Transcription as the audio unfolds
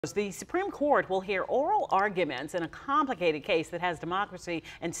The Supreme Court will hear oral arguments in a complicated case that has democracy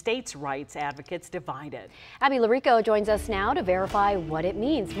and states' rights advocates divided. Abby Larico joins us now to verify what it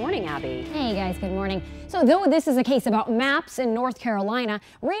means. Morning, Abby. Hey guys, good morning. So though this is a case about maps in North Carolina,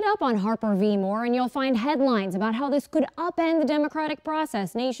 read up on Harper v. Moore and you'll find headlines about how this could upend the democratic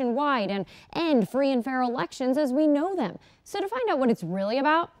process nationwide and end free and fair elections as we know them. So to find out what it's really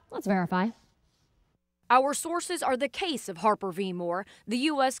about, let's verify. Our sources are the case of Harper v. Moore, the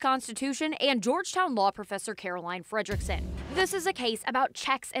U.S. Constitution, and Georgetown law professor Caroline Frederickson. This is a case about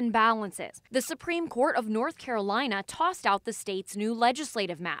checks and balances. The Supreme Court of North Carolina tossed out the state's new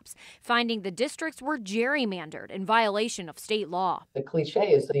legislative maps, finding the districts were gerrymandered in violation of state law. The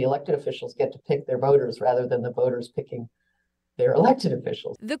cliche is that the elected officials get to pick their voters rather than the voters picking their elected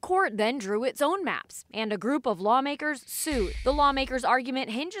officials. The court then drew its own maps, and a group of lawmakers sued. The lawmakers'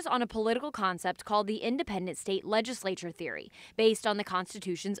 argument hinges on a political concept called the independent state legislature theory, based on the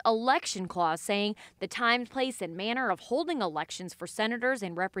Constitution's election clause saying the time, place, and manner of holding elections for senators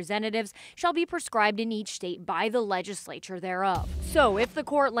and representatives shall be prescribed in each state by the legislature thereof. So if the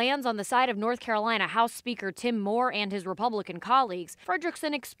court lands on the side of North Carolina House Speaker Tim Moore and his Republican colleagues,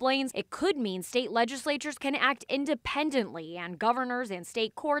 Frederickson explains it could mean state legislatures can act independently and governors and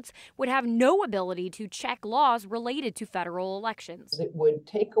state courts would have no ability to check laws related to federal elections. It would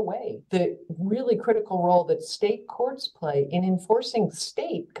take away the really critical role that state courts play in enforcing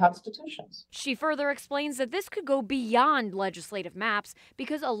state constitutions. She further explains that this could go beyond legislative maps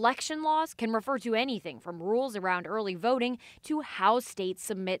because election laws can refer to anything from rules around early voting to how states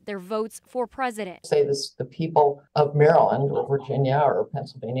submit their votes for president. Say the people of Maryland or Virginia or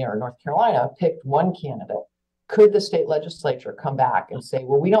Pennsylvania or North Carolina picked one candidate. Could the state legislature come back and say,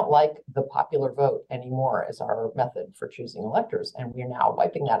 well, we don't like the popular vote anymore as our method for choosing electors, and we're now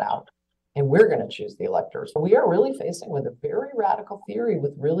wiping that out, and we're going to choose the electors. So we are really facing with a very radical theory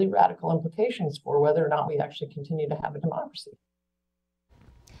with really radical implications for whether or not we actually continue to have a democracy.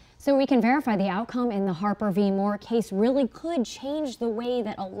 So we can verify the outcome in the Harper v. Moore case really could change the way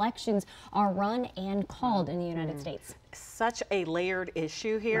that elections are run and called in the United States. Such a layered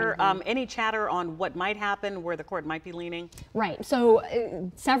issue here. Any chatter on what might happen, where the court might be leaning? Right. So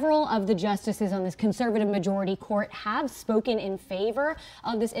several of the justices on this conservative majority court have spoken in favor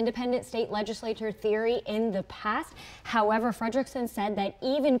of this independent state legislature theory in the past. However, Frederickson said that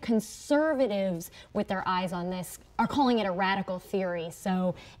even conservatives with their eyes on this are calling it a radical theory.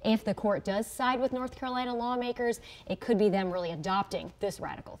 So if the court does side with North Carolina lawmakers, it could be them really adopting this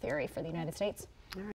radical theory for the United States.